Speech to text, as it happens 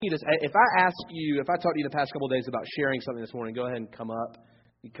If I talked to you the past couple of days about sharing something this morning, go ahead and come up.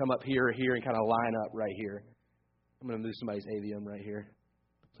 You come up here or here and kind of line up right here. I'm going to move somebody's avium right here.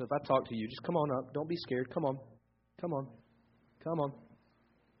 So if I talk to you, just come on up. Don't be scared. Come on. Come on. Come on.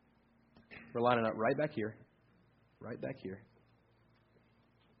 We're lining up right back here. Right back here.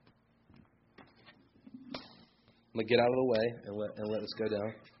 I'm going to get out of the way and let this go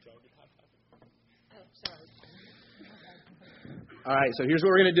down. All right, so here's what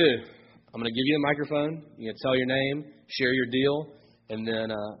we're going to do. I'm going to give you the microphone. You're going to tell your name, share your deal, and then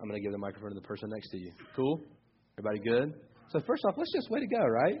I'm going to give the microphone to the person next to you. Cool? Everybody good? So first off, let's just way to go,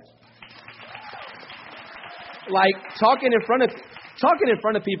 right? Like talking in front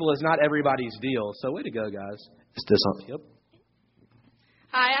of people is not everybody's deal. So way to go, guys. It's this on. Yep.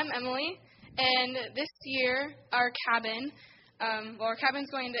 Hi, I'm Emily, and this year our cabin's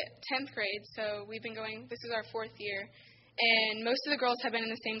going to 10th grade, so we've been going. This is our 4th year. And most of the girls have been in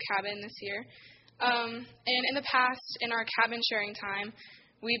the same cabin this year. And in the past, in our cabin sharing time,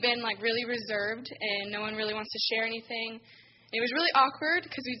 we've been really reserved, and no one really wants to share anything. It was really awkward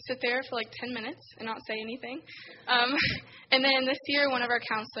because we'd sit there for 10 minutes and not say anything. And then this year, one of our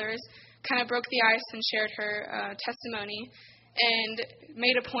counselors kind of broke the ice and shared her testimony and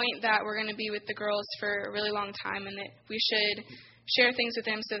made a point that we're going to be with the girls for a really long time and that we should share things with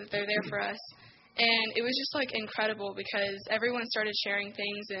them so that they're there for us. And it was just incredible because everyone started sharing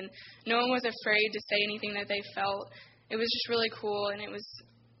things and no one was afraid to say anything that they felt. It was just really cool and it was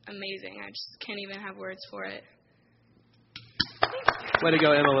amazing. I just can't even have words for it. Way to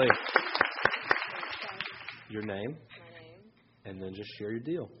go, Emily. Your name? My name. And then just share your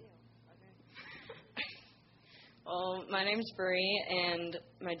deal. Okay. Well, my name's Bree, and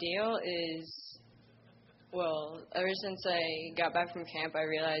my deal is, ever since I got back from camp, I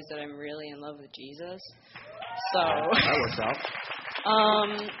realized that I'm really in love with Jesus. So that works out.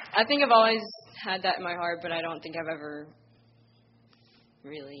 I think I've always had that in my heart, but I don't think I've ever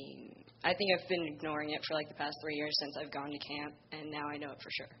really. I think I've been ignoring it for the past 3 years since I've gone to camp, and now I know it for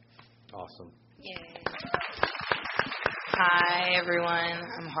sure. Awesome. Yay. Hi, everyone.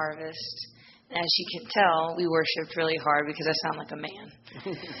 I'm Harvest. As you can tell, we worshiped really hard because I sound like a man.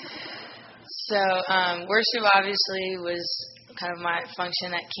 So worship obviously was kind of my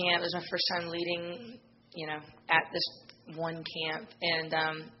function at camp. It was my first time leading, at this one camp. And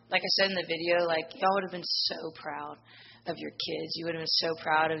like I said in the video, y'all would have been so proud of your kids. You would have been so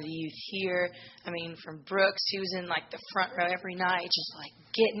proud of the youth here. I mean, from Brooks, he was in the front row every night, just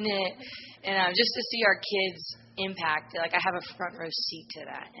getting it. And just to see our kids impacted, I have a front row seat to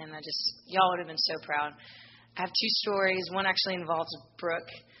that. And y'all would have been so proud. I have 2 stories. One actually involves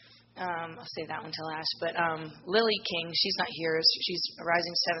Brooke. I'll save that one till last. But Lily King, she's not here. She's a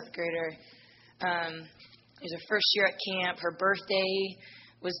rising 7th grader. It was her first year at camp. Her birthday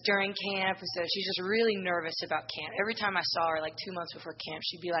was during camp, and so she's just really nervous about camp. Every time I saw her, 2 months before camp,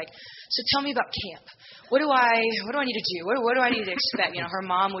 she'd be like, "So tell me about camp. What do I need to do? What do I need to expect?" Her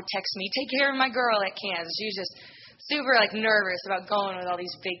mom would text me, "Take care of my girl at camp." And she was just super nervous about going with all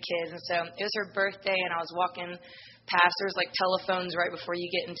these big kids. And so it was her birthday, and I was walking past. There was telephones right before you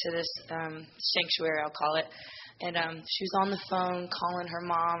get into this sanctuary, I'll call it. And she was on the phone calling her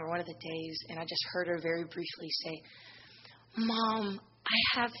mom or one of the days, and I just heard her very briefly say, "Mom,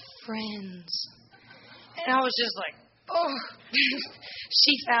 I have friends." And I was just oh.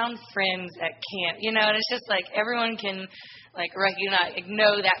 She found friends at camp, and it's just everyone can recognize,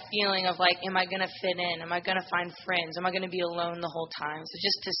 know that feeling of am I going to fit in? Am I going to find friends? Am I going to be alone the whole time? So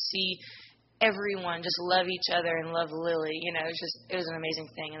just to see everyone just love each other and love Lily, it was an amazing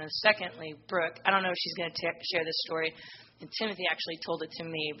thing. And then secondly, Brooke, I don't know if she's going to share this story, and Timothy actually told it to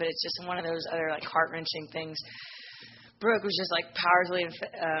me, but it's just one of those other heart-wrenching things. Brooke was just powerfully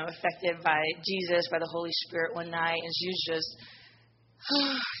affected by Jesus, by the Holy Spirit one night, and she was just,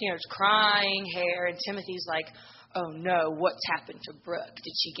 crying hair, and Timothy's "Oh no, what's happened to Brooke?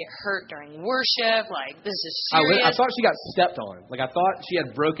 Did she get hurt during worship? This is serious." I thought she got stepped on. I thought she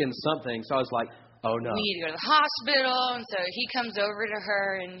had broken something, so I was oh no. We need to go to the hospital. And so he comes over to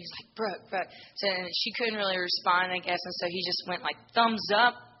her and he's Brooke. So she couldn't really respond, I guess. And so he just went thumbs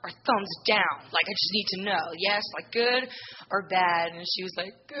up or thumbs down. I just need to know. Yes, good or bad. And she was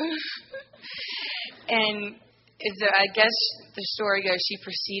good. And so I guess the story goes, she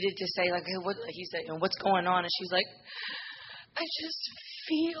proceeded to say, hey, what, he said, "What's going on?" And she was "I just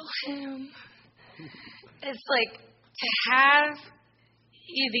feel him." It's to have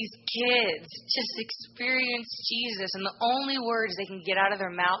these kids just experience Jesus, and the only words they can get out of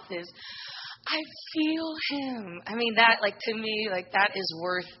their mouth is, "I feel him." I mean, that, to me, that is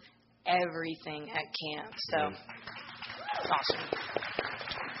worth everything at camp. So, it's awesome.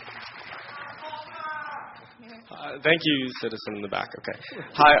 Thank you, citizen in the back. Okay.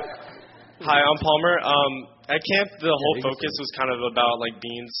 Hi, I'm Palmer. At camp, the whole focus was kind of about like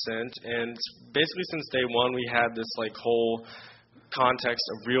being sent, and basically since day one, we had this like whole context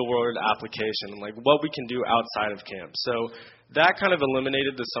of real world application, like what we can do outside of camp. So that kind of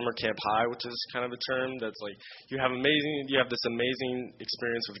eliminated the summer camp high, which is kind of a term that's like you have this amazing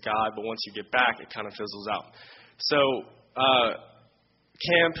experience with God, but once you get back, it kind of fizzles out. So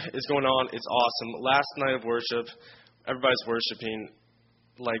camp is going on. It's awesome. Last night of worship, everybody's worshiping.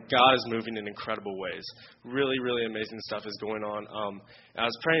 Like, God is moving in incredible ways. Really, really amazing stuff is going on. I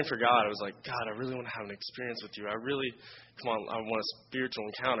was praying for God. I was like, God, I really want to have an experience with you. I want a spiritual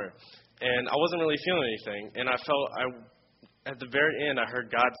encounter. And I wasn't really feeling anything. And at the very end, I heard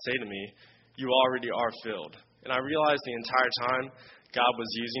God say to me, you already are filled. And I realized the entire time God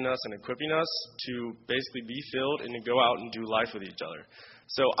was using us and equipping us to basically be filled and to go out and do life with each other.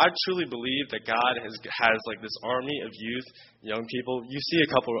 So I truly believe that God has like this army of youth, young people. You see a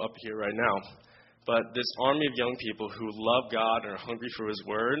couple up here right now. But this army of young people who love God and are hungry for His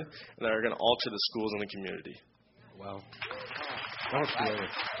Word and that are going to alter the schools and the community. Wow.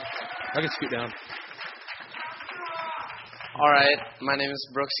 I can scoot down. All right. My name is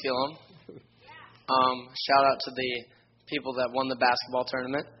Brooks Gillum. Shout out to the people that won the basketball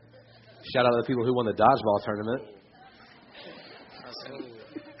tournament. Shout out to the people who won the dodgeball tournament.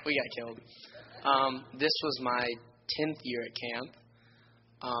 We got killed. This was my 10th year at camp,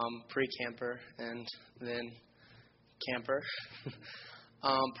 pre-camper and then camper.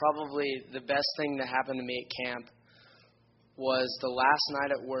 Probably the best thing that happened to me at camp was the last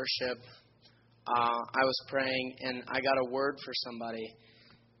night at worship. I was praying and I got a word for somebody,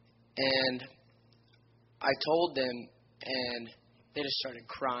 and I told them, and they just started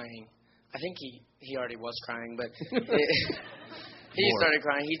crying. I think he already was crying, but he started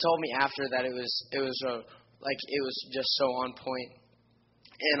crying. He told me after that it was just so on point,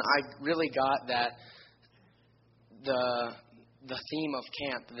 and I really got that the theme of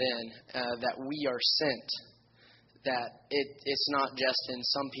camp then, that we are sent, that it's not just in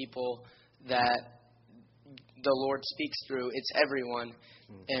some people that the Lord speaks through. It's everyone,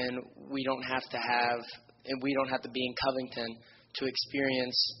 and we don't have to be in Covington to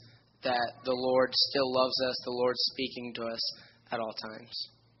experience that the Lord still loves us. The Lord's speaking to us at all times.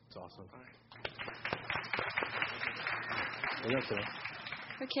 That's awesome.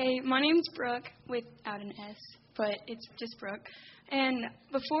 Okay, my name's Brooke without an S, but it's just Brooke. And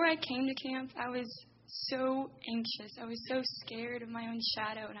before I came to camp, I was so anxious. I was so scared of my own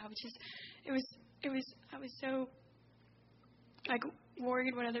shadow, and I was so like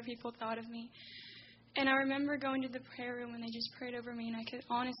worried what other people thought of me. And I remember going to the prayer room and they just prayed over me, and I could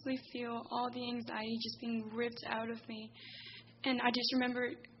honestly feel all the anxiety just being ripped out of me. And I just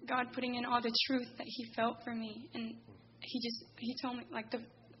remember God putting in all the truth that He felt for me. And He told me, like, the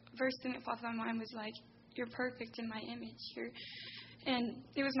first thing that popped in my mind was, like, you're perfect in my image. And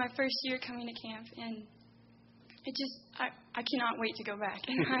it was my first year coming to camp, and it just, I cannot wait to go back.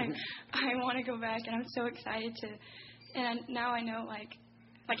 And I want to go back, and I'm so excited to, and now I know, like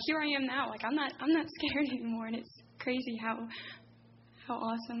here I am now. Like, I'm not scared anymore, and it's crazy how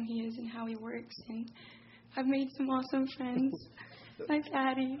awesome He is and how He works. And I've made some awesome friends. Like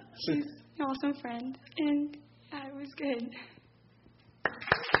Addie, she's an awesome friend, and yeah, it was good.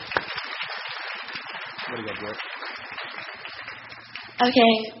 What do you got, Brooke?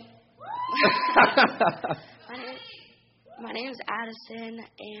 Okay. My name is Addison,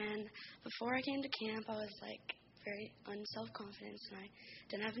 and before I came to camp, I was like very unself-confident, and I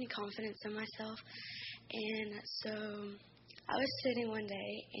didn't have any confidence in myself. And so I was sitting one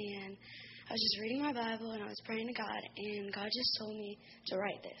day, and I was just reading my Bible, and I was praying to God, and God just told me to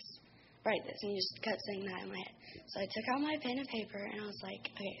write this, and He just kept saying that in my head. So I took out my pen and paper, and I was like,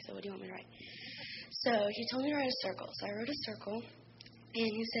 okay, so what do you want me to write? So He told me to write a circle. So I wrote a circle,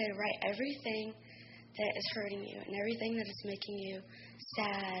 and He said, write everything that is hurting you and everything that is making you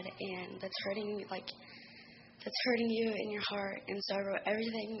sad and that's hurting you in your heart. And so I wrote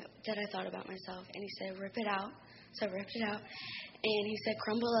everything that I thought about myself, and He said, rip it out. So I ripped it out, and He said,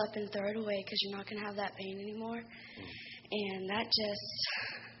 crumble up and throw it away because you're not going to have that pain anymore. And that just,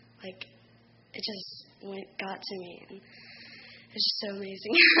 it just got to me, and it's just so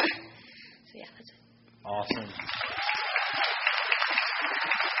amazing. So yeah, that's it. Awesome.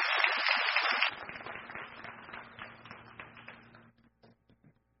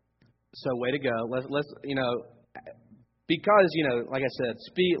 So way to go. Let's because like I said,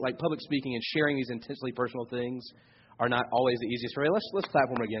 public speaking and sharing these intensely personal things are not always the easiest way. Let's clap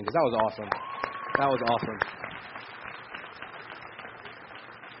for him again, because that was awesome. That was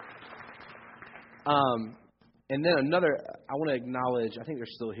awesome. And then I want to acknowledge, I think they're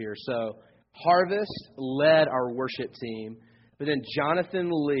still here. So Harvest led our worship team, but then Jonathan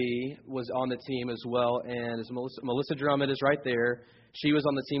Lee was on the team as well, and as Melissa Drummond is right there. She was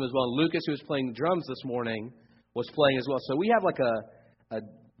on the team as well. And Lucas, who was playing drums this morning, was playing as well. So we have like a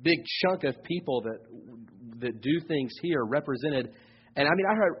big chunk of people that do things here represented. And I mean,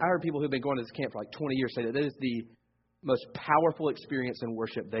 I heard people who've been going to this camp for like 20 years say that is the most powerful experience in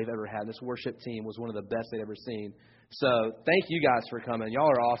worship they've ever had. This worship team was one of the best they've ever seen. So thank you guys for coming.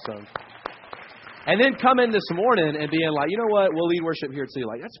 Y'all are awesome. And then coming this morning and being like, you know what, we'll lead worship here too.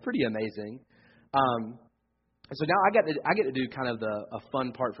 Like, that's pretty amazing. So now I get to do kind of a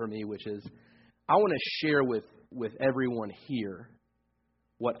fun part for me, which is I want to share with everyone here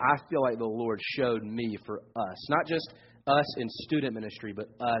what I feel like the Lord showed me for us. Not just us in student ministry, but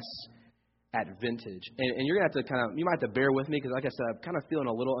us at Vintage. And you're going to have to you might have to bear with me because, like I said, I'm kind of feeling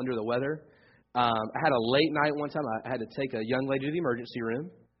a little under the weather. I had a late night one time. I had to take a young lady to the emergency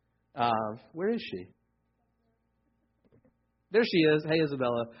room. Where is she? There she is. Hey,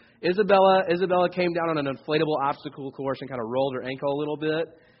 Isabella. Isabella came down on an inflatable obstacle course and kind of rolled her ankle a little bit.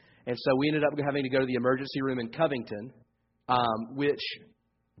 And so we ended up having to go to the emergency room in Covington, which,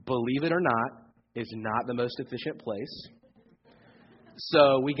 believe it or not, is not the most efficient place.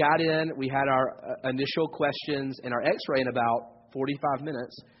 So we got in, we had our initial questions and our x-ray in about 45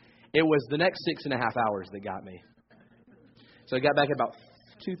 minutes. It was the next 6.5 hours that got me. So I got back at about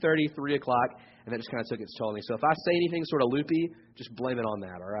 2:30, 3 o'clock, and that just kind of took its toll on me. So if I say anything sort of loopy, just blame it on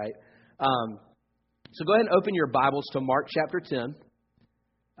that, all right? So go ahead and open your Bibles to Mark chapter 10, and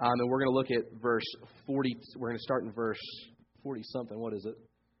we're going to look at verse 40. We're going to start in verse 40-something. What is it?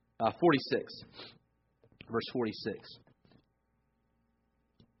 46. Verse 46.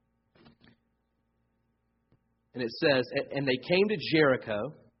 And it says, and they came to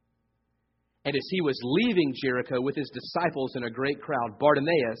Jericho, and as he was leaving Jericho with his disciples and a great crowd,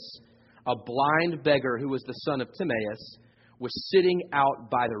 Bartimaeus, a blind beggar who was the son of Timaeus, was sitting out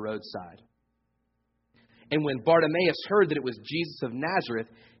by the roadside. And when Bartimaeus heard that it was Jesus of Nazareth,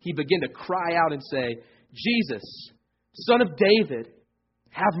 he began to cry out and say, Jesus, Son of David,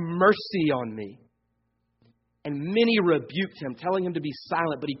 have mercy on me. And many rebuked him, telling him to be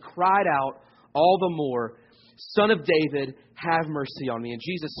silent, but he cried out all the more, Son of David, have mercy on me. And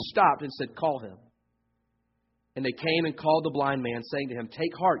Jesus stopped and said, call him. And they came and called the blind man, saying to him,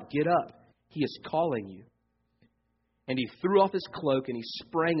 take heart, get up. He is calling you. And he threw off his cloak and he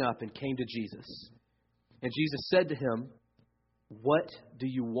sprang up and came to Jesus. And Jesus said to him, what do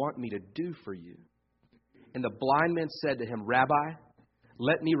you want me to do for you? And the blind man said to him, Rabbi,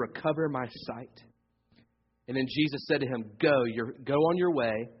 let me recover my sight. And then Jesus said to him, go on your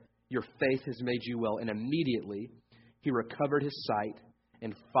way. Your faith has made you well. And immediately he recovered his sight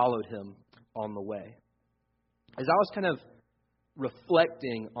and followed him on the way. As I was kind of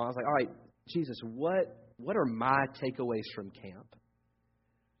reflecting on, I was like, all right, Jesus, what are my takeaways from camp?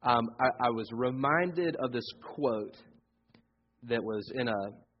 I was reminded of this quote that was in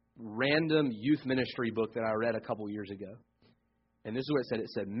a random youth ministry book that I read a couple years ago. And this is what it said. It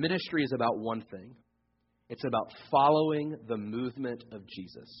said, ministry is about one thing. It's about following the movement of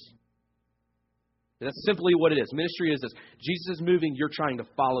Jesus. That's simply what it is. Ministry is this. Jesus is moving. You're trying to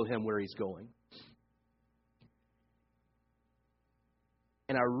follow him where he's going.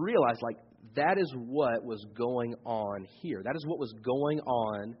 And I realized, that is what was going on here. That is what was going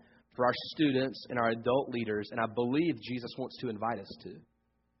on for our students and our adult leaders. And I believe Jesus wants to invite us to.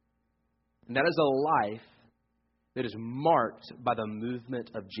 And that is a life that is marked by the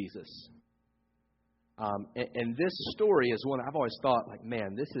movement of Jesus. And this story is one I've always thought,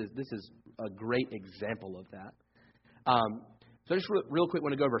 man, this is a great example of that. So I just real quick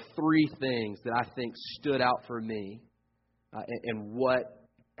want to go over 3 things that I think stood out for me and what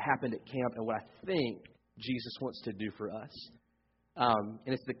happened at camp and what I think Jesus wants to do for us. And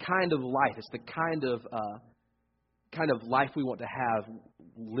it's the kind of life, it's the kind of life we want to have,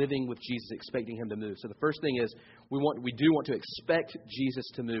 living with Jesus, expecting him to move. So the first thing is we do want to expect Jesus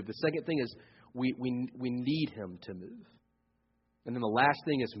to move. The second thing is we need him to move. And then the last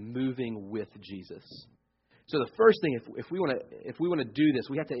thing is moving with Jesus. So the first thing, if we want to do this,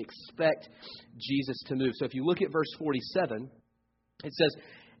 we have to expect Jesus to move. So if you look at verse 47, it says,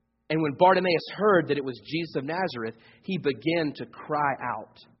 and when Bartimaeus heard that it was Jesus of Nazareth, he began to cry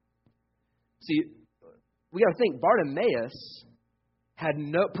out. See, we got to think Bartimaeus had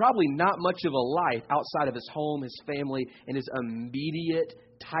probably not much of a life outside of his home, his family, and his immediate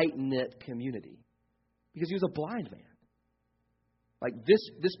tight-knit community, because he was a blind man.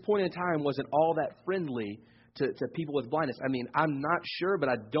 This point in time wasn't all that friendly to people with blindness. I mean, I'm not sure, but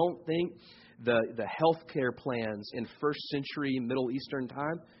I don't think the healthcare plans in first century Middle Eastern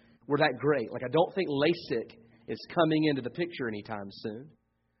time were that great. Like, I don't think LASIK is coming into the picture anytime soon.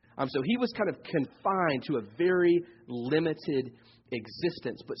 So he was kind of confined to a very limited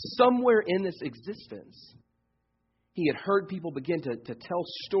existence. But somewhere in this existence, he had heard people begin to tell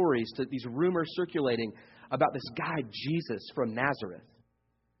stories, to these rumors circulating about this guy, Jesus from Nazareth,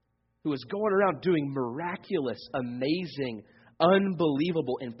 who was going around doing miraculous, amazing,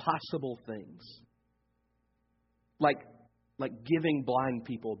 unbelievable, impossible things. Like giving blind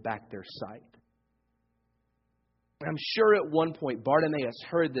people back their sight. I'm sure at one point Bartimaeus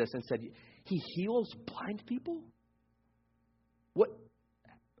heard this and said, he heals blind people? What?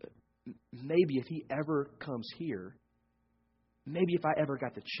 Maybe if he ever comes here, maybe if I ever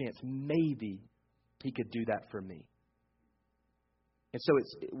got the chance, maybe he could do that for me. And so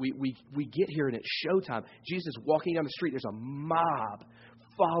we get here and it's showtime. Jesus walking down the street. There's a mob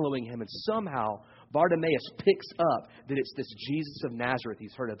following him. And somehow Bartimaeus picks up that it's this Jesus of Nazareth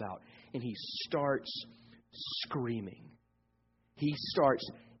he's heard about. And he starts screaming. He starts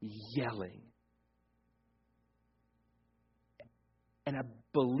yelling. And I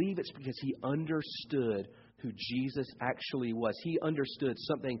believe it's because he understood who Jesus actually was. He understood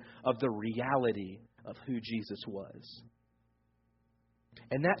something of the reality of who Jesus was.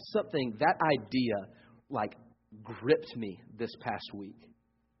 And that's something, that idea, like, gripped me this past week.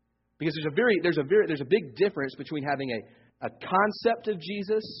 Because there's a big difference between having a concept of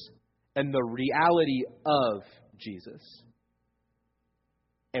Jesus and the reality of Jesus.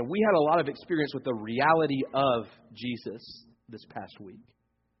 And we had a lot of experience with the reality of Jesus this past week.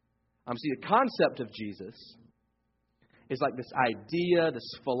 See, the concept of Jesus is like this idea, this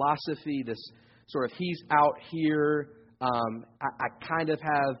philosophy, this sort of he's out here. I kind of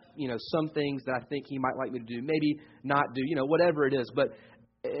have, some things that I think he might like me to do, maybe not do, whatever it is. But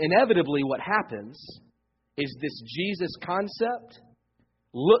inevitably what happens is this Jesus concept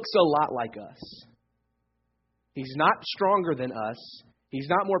looks a lot like us. He's not stronger than us. He's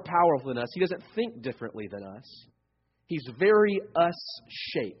not more powerful than us. He doesn't think differently than us. He's very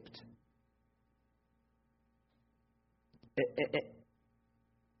us-shaped.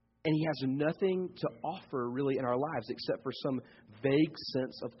 And he has nothing to offer really in our lives except for some vague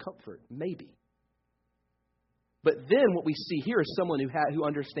sense of comfort, maybe. But then what we see here is someone who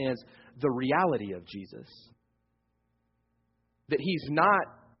understands the reality of Jesus. That he's not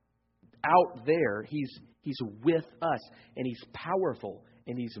out there, he's with us, and he's powerful,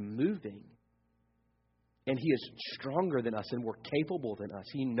 and he's moving. And he is stronger than us and more capable than us.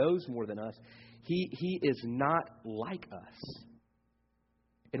 He knows more than us. He is not like us.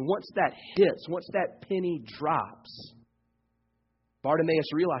 And once that hits, once that penny drops,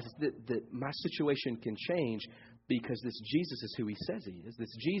 Bartimaeus realizes that my situation can change because this Jesus is who he says he is.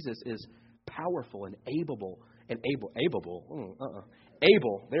 This Jesus is powerful and able,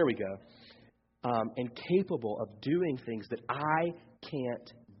 there we go, and capable of doing things that I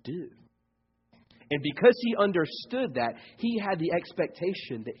can't do. And because he understood that, he had the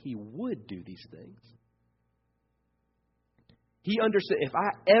expectation that he would do these things. He understood, if I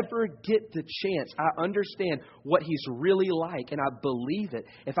ever get the chance, I understand what he's really like, and I believe it.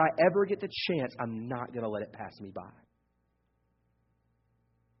 If I ever get the chance, I'm not going to let it pass me by.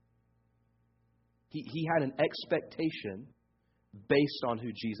 He had an expectation based on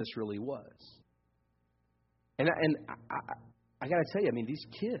who Jesus really was. And I got to tell you, these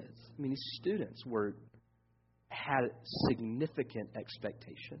kids, these students had significant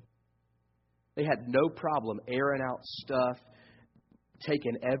expectation. They had no problem airing out stuff,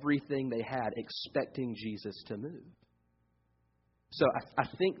 taking everything they had, expecting Jesus to move. So I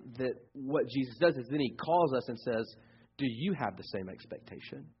think that what Jesus does is then he calls us and says, do you have the same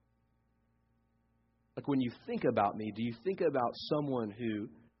expectation? Like when you think about me, do you think about someone who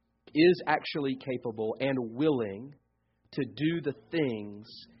is actually capable and willing to do the things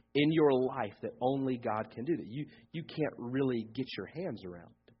in your life that only God can do, that you can't really get your hands around?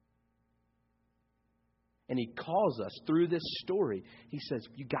 And he calls us through this story. He says,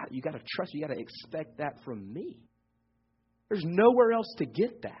 you got to trust, you got to expect that from me. There's nowhere else to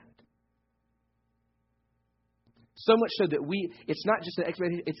get that. So much so that it's not just an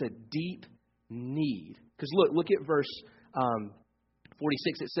expectation, it's a deep need. Because look at verse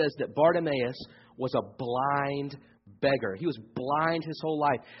 46. It says that Bartimaeus was a blind beggar. He was blind his whole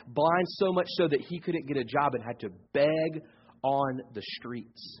life. Blind so much so that he couldn't get a job and had to beg on the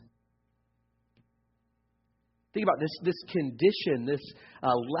streets. Think about this condition, this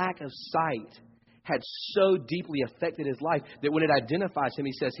lack of sight had so deeply affected his life that when it identifies him,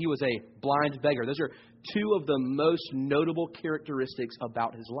 he says he was a blind beggar. Those are two of the most notable characteristics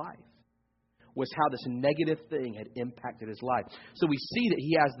about his life, was how this negative thing had impacted his life. So we see that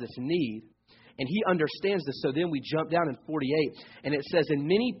he has this need, and he understands this. So then we jump down in 48, and it says, and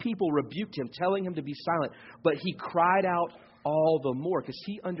many people rebuked him, telling him to be silent, but he cried out all the more, because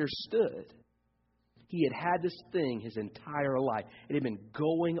he understood. He had this thing his entire life. It had been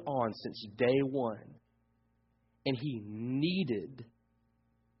going on since day one. And he needed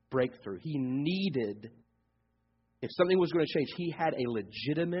breakthrough. He needed, if something was going to change, he had a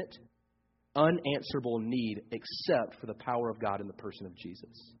legitimate, unanswerable need except for the power of God in the person of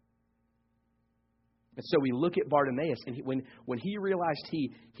Jesus. And so we look at Bartimaeus, and when he realized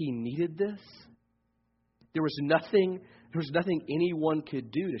he needed this, there was nothing anyone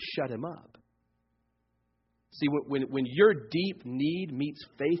could do to shut him up. See, when your deep need meets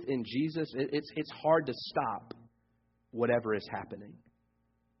faith in Jesus, it's hard to stop whatever is happening.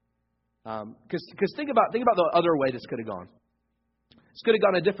 Because think about the other way this could have gone. This could have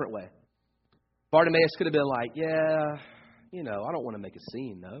gone a different way. Bartimaeus could have been like, yeah, I don't want to make a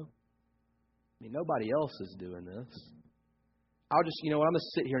scene, though. I mean, nobody else is doing this. I'll just, I'm going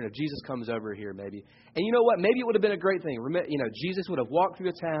to sit here, and if Jesus comes over here, maybe. And you know what? Maybe it would have been a great thing. Jesus would have walked through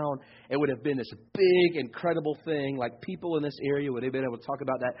a town. It would have been this big, incredible thing. Like, people in this area would have been able to talk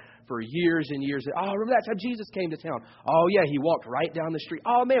about that for years and years. Oh, remember that's how Jesus came to town. Oh, yeah, he walked right down the street.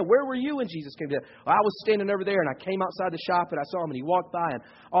 Oh, man, where were you when Jesus came to town? Well, I was standing over there, and I came outside the shop, and I saw him, and he walked by, and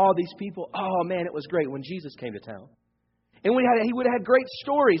all these people. Oh, man, it was great when Jesus came to town. And he would have had great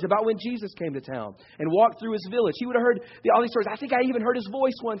stories about when Jesus came to town and walked through his village. He would have heard all these stories. I think I even heard his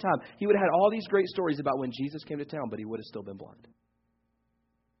voice one time. He would have had all these great stories about when Jesus came to town, but he would have still been blind.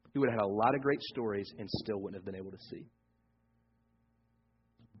 He would have had a lot of great stories and still wouldn't have been able to see.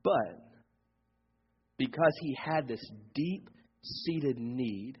 But because he had this deep-seated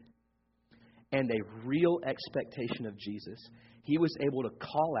need and a real expectation of Jesus, he was able to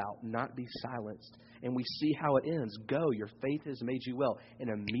call out, not be silenced. And we see how it ends. Go, your faith has made you well. And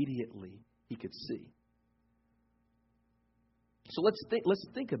immediately he could see. So let's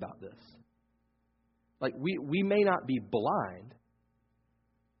think about this. Like, we may not be blind,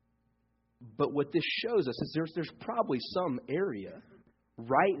 but what this shows us is there's probably some area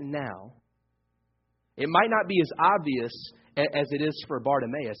right now. It might not be as obvious as it is for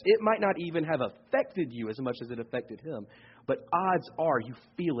Bartimaeus. It might not even have affected you as much as it affected him. But odds are you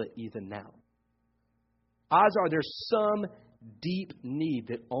feel it even now. Odds are there's some deep need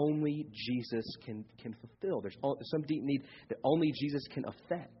that only Jesus can fulfill. There's some deep need that only Jesus can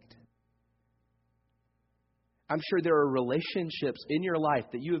affect. I'm sure there are relationships in your life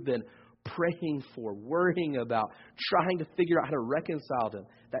that you have been praying for, worrying about, trying to figure out how to reconcile them.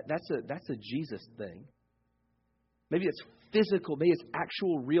 That's a Jesus thing. Maybe it's physical. Maybe it's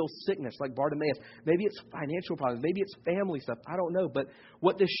actual real sickness like Bartimaeus. Maybe it's financial problems. Maybe it's family stuff. I don't know. But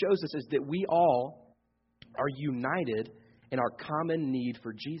what this shows us is that we all are united in our common need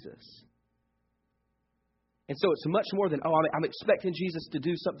for Jesus. And so it's much more than, I'm expecting Jesus to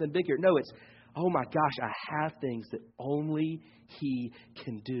do something big here. No, it's, oh my gosh, I have things that only He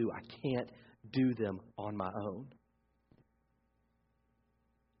can do. I can't do them on my own.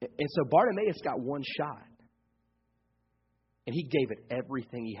 And so Bartimaeus got one shot. And he gave it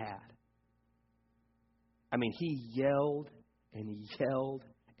everything he had. I mean, he yelled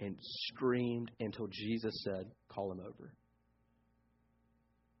and screamed until Jesus said, call him over.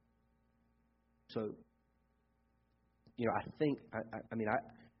 So, I think,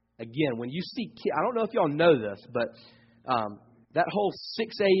 again, when you see kids, I don't know if y'all know this, but that whole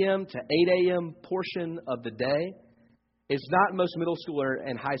 6 a.m. to 8 a.m. portion of the day is not most middle schooler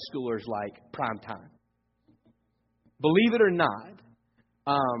and high schoolers like prime time. Believe it or not.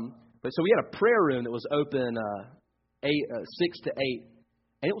 But so we had a prayer room that was open 6 to 8,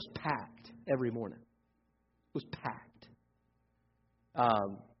 and it was packed every morning. It was packed.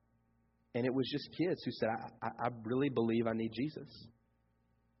 And it was just kids who said, I really believe I need Jesus.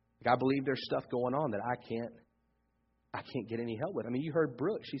 Like, I believe there's stuff going on that I can't get any help with. I mean, you heard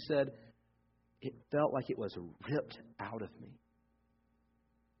Brooke. She said, it felt like it was ripped out of me.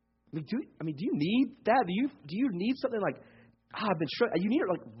 Do you need that? Do you need something like, I've been struggling. You need it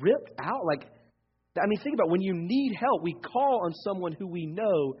like ripped out? Think about it. When you need help, we call on someone who we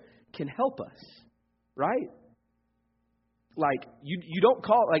know can help us, right? Like, you don't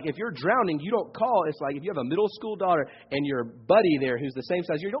call, like, if you're drowning, you don't call. It's like if you have a middle school daughter and your buddy there who's the same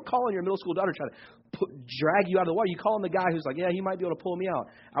size, you don't call on your middle school daughter trying to drag you out of the water. You call on the guy who's like, yeah, he might be able to pull me out.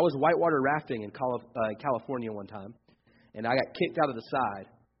 I was whitewater rafting in California one time, and I got kicked out of the side.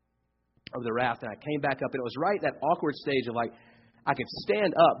 of the raft, and I came back up, and it was right that awkward stage of like, I could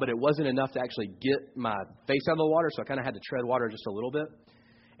stand up, but it wasn't enough to actually get my face out of the water, so I kind of had to tread water just a little bit.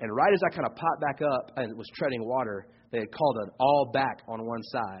 And right as I kind of popped back up and was treading water, they had called an all back on one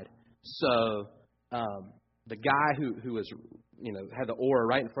side. So the guy who was, had the oar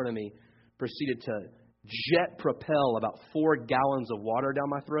right in front of me proceeded to jet propel about 4 gallons of water down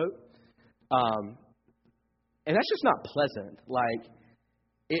my throat. And that's just not pleasant. Like,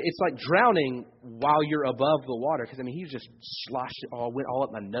 it's like drowning while you're above the water. Because, he just sloshed it all, went all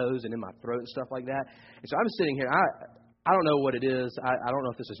up my nose and in my throat and stuff like that. And so I'm sitting here. I don't know what it is. I don't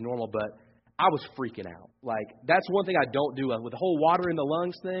know if this is normal, but I was freaking out. Like, that's one thing I don't do with the whole water in the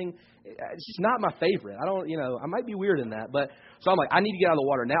lungs thing. It's just not my favorite. I might be weird in that. But so I'm like, I need to get out of the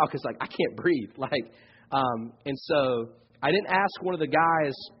water now because, like, I can't breathe. Like, and so I didn't ask one of the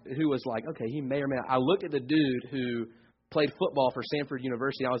guys who was like, okay, he may or may not. I looked at the dude who played football for Samford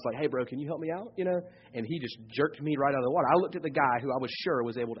University. I was like, hey, bro, can you help me out? And he just jerked me right out of the water. I looked at the guy who I was sure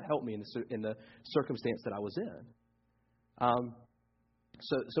was able to help me in the circumstance that I was in.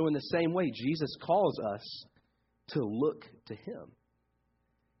 So in the same way, Jesus calls us to look to Him.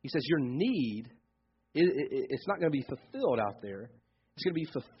 He says your need, it's not going to be fulfilled out there. It's going to be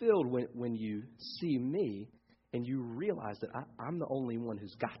fulfilled when you see me and you realize that I'm the only one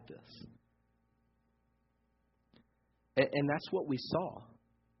who's got this. And that's what we saw.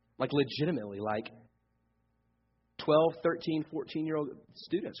 Like, legitimately, like 12, 13, 14-year-old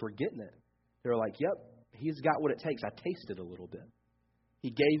students were getting it. They were like, yep, he's got what it takes. I tasted a little bit. He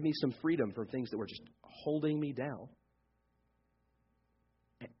gave me some freedom from things that were just holding me down.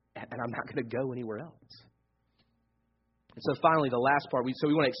 And I'm not going to go anywhere else. And so finally, the last part, we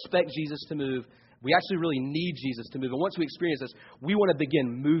want to expect Jesus to move. We actually really need Jesus to move. And once we experience this, we want to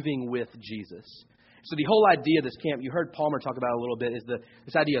begin moving with Jesus. So the whole idea of this camp, you heard Palmer talk about it a little bit, is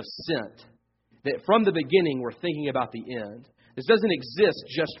this idea of sent. That from the beginning, we're thinking about the end. This doesn't exist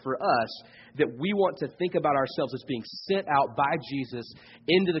just for us, that we want to think about ourselves as being sent out by Jesus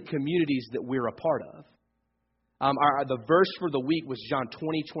into the communities that we're a part of. The verse for the week was John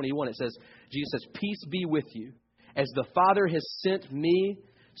 20:21. It says, Jesus says, peace be with you. As the Father has sent me,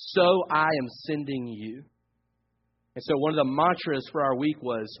 so I am sending you. And so one of the mantras for our week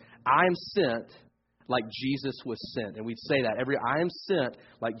was, I'm sent like Jesus was sent. And we'd say that I am sent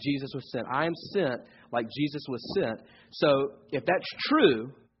like Jesus was sent. I am sent like Jesus was sent. So if that's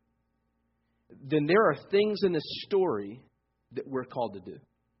true, then there are things in this story that we're called to do.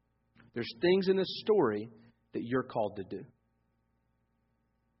 There's things in this story that you're called to do.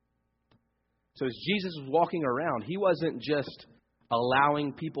 So as Jesus was walking around, He wasn't just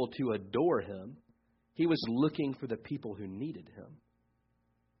allowing people to adore Him. He was looking for the people who needed Him.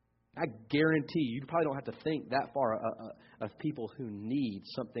 I guarantee you probably don't have to think that far of people who need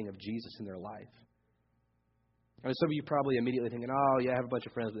something of Jesus in their life. I mean, some of you probably immediately thinking, oh, yeah, I have a bunch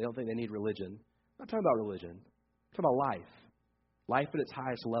of friends, but they don't think they need religion. I'm not talking about religion. I'm talking about life. Life at its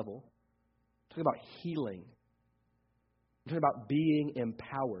highest level. I'm talking about healing. I'm talking about being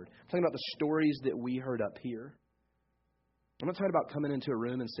empowered. I'm talking about the stories that we heard up here. I'm not talking about coming into a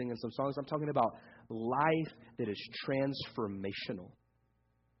room and singing some songs. I'm talking about life that is transformational.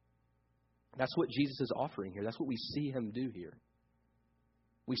 That's what Jesus is offering here. That's what we see Him do here.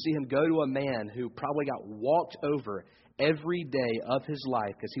 We see Him go to a man who probably got walked over every day of his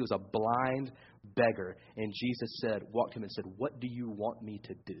life because he was a blind beggar. And Jesus walked to him and said, what do you want me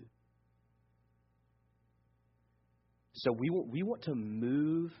to do? So we want to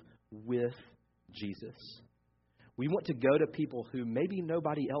move with Jesus. We want to go to people who maybe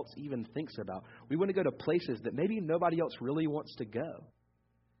nobody else even thinks about. We want to go to places that maybe nobody else really wants to go.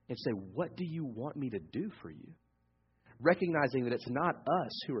 And say, what do you want me to do for you? Recognizing that it's not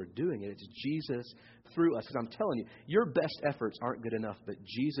us who are doing it. It's Jesus through us. Because I'm telling you, your best efforts aren't good enough, but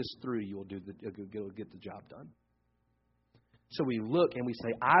Jesus through you will get the job done. So we look and we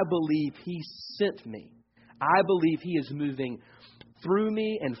say, I believe He sent me. I believe He is moving through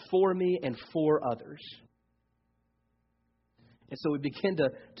me and for others. And so we begin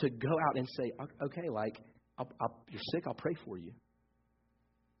to go out and say, okay, like, you're sick, I'll pray for you.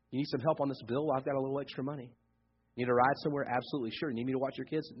 You need some help on this bill? Well, I've got a little extra money. You need to ride somewhere? Absolutely sure. You need me to watch your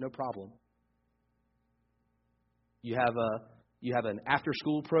kids? No problem. You have an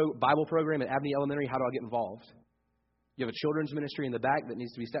after-school Bible program at Abney Elementary. How do I get involved? You have a children's ministry in the back that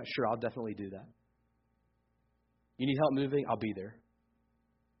needs to be staffed? Sure, I'll definitely do that. You need help moving? I'll be there.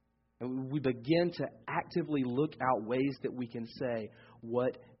 And we begin to actively look out ways that we can say,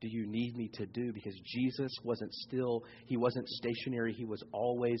 what do you need me to do? Because Jesus wasn't still, he wasn't stationary, he was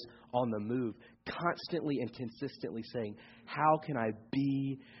always on the move, constantly and consistently saying, how can I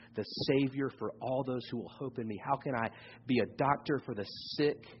be the Savior for all those who will hope in me? How can I be a doctor for the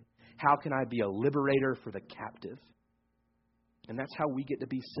sick? How can I be a liberator for the captive? And that's how we get to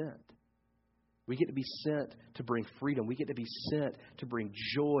be sent. We get to be sent to bring freedom. We get to be sent to bring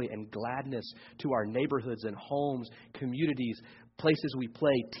joy and gladness to our neighborhoods and homes, communities, places we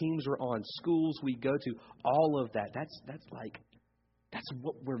play, teams we're on, schools we go to. All of that. That's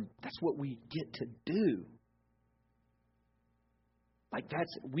what we get to do.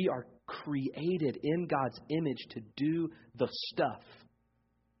 We are created in God's image to do the stuff.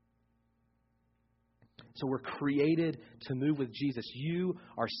 So we're created to move with Jesus. You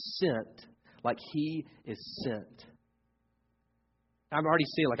are sent like he is sent. I'm already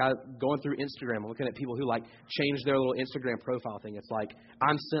seeing, going through Instagram, looking at people who change their little Instagram profile thing. It's like,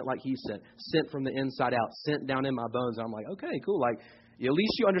 I'm sent like he's sent from the inside out, sent down in my bones. And I'm like, okay, cool. At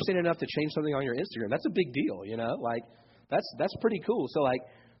least you understand enough to change something on your Instagram. That's a big deal, that's pretty cool. So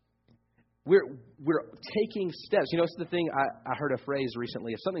we're taking steps. It's the thing. I heard a phrase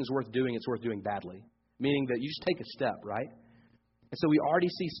recently: if something's worth doing, it's worth doing badly. Meaning that you just take a step, right? And so we already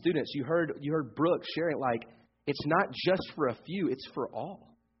see students. You heard Brooke sharing, it's not just for a few, it's for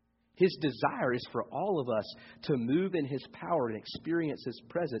all. His desire is for all of us to move in his power and experience his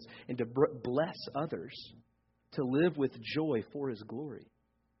presence and to bless others, to live with joy for his glory.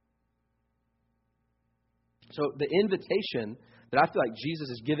 So the invitation that I feel like Jesus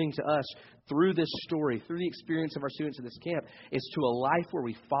is giving to us through this story, through the experience of our students at this camp, is to a life where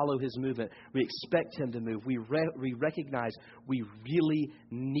we follow his movement. We expect him to move. We recognize we really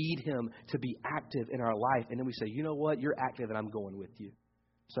need him to be active in our life. And then we say, you know what? You're active and I'm going with you.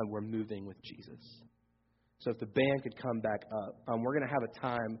 So we're moving with Jesus. So if the band could come back up, we're going to have a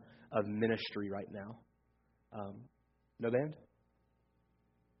time of ministry right now. No band?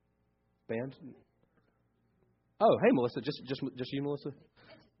 Band? Oh, hey, Melissa. Just you, Melissa?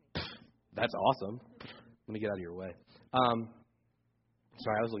 That's awesome. Let me get out of your way.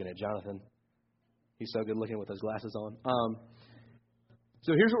 Sorry, I was looking at Jonathan. He's so good looking with those glasses on.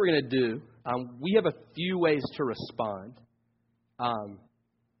 So here's what we're going to do. We have a few ways to respond.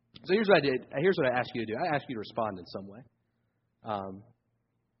 So here's what I did. Here's what I asked you to do. I asked you to respond in some way.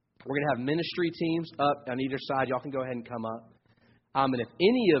 We're going to have ministry teams up on either side. Y'all can go ahead and come up. And if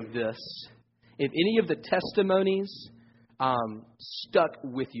any of the testimonies stuck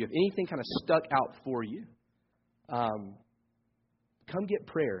with you, if anything kind of stuck out for you, come get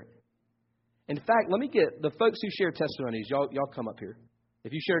prayer. In fact, let me get the folks who share testimonies. Y'all come up here.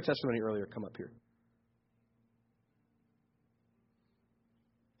 If you shared a testimony earlier, come up here.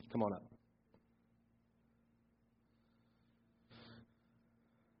 Come on up.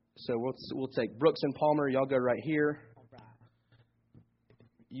 So we'll take Brooks and Palmer. Y'all go right here.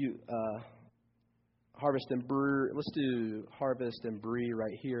 You Harvest and Brew. Let's do Harvest and Bree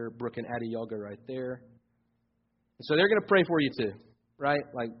right here. Brooke and Addie, y'all go right there. So they're going to pray for you too, right?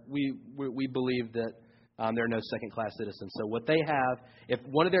 We believe that there are no second-class citizens. So what they have, if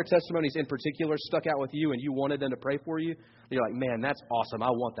one of their testimonies in particular stuck out with you and you wanted them to pray for you, you're like, man, that's awesome. I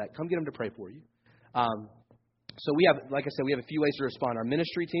want that. Come get them to pray for you. So we have, like I said, we have a few ways to respond. Our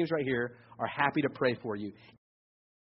ministry teams right here are happy to pray for you.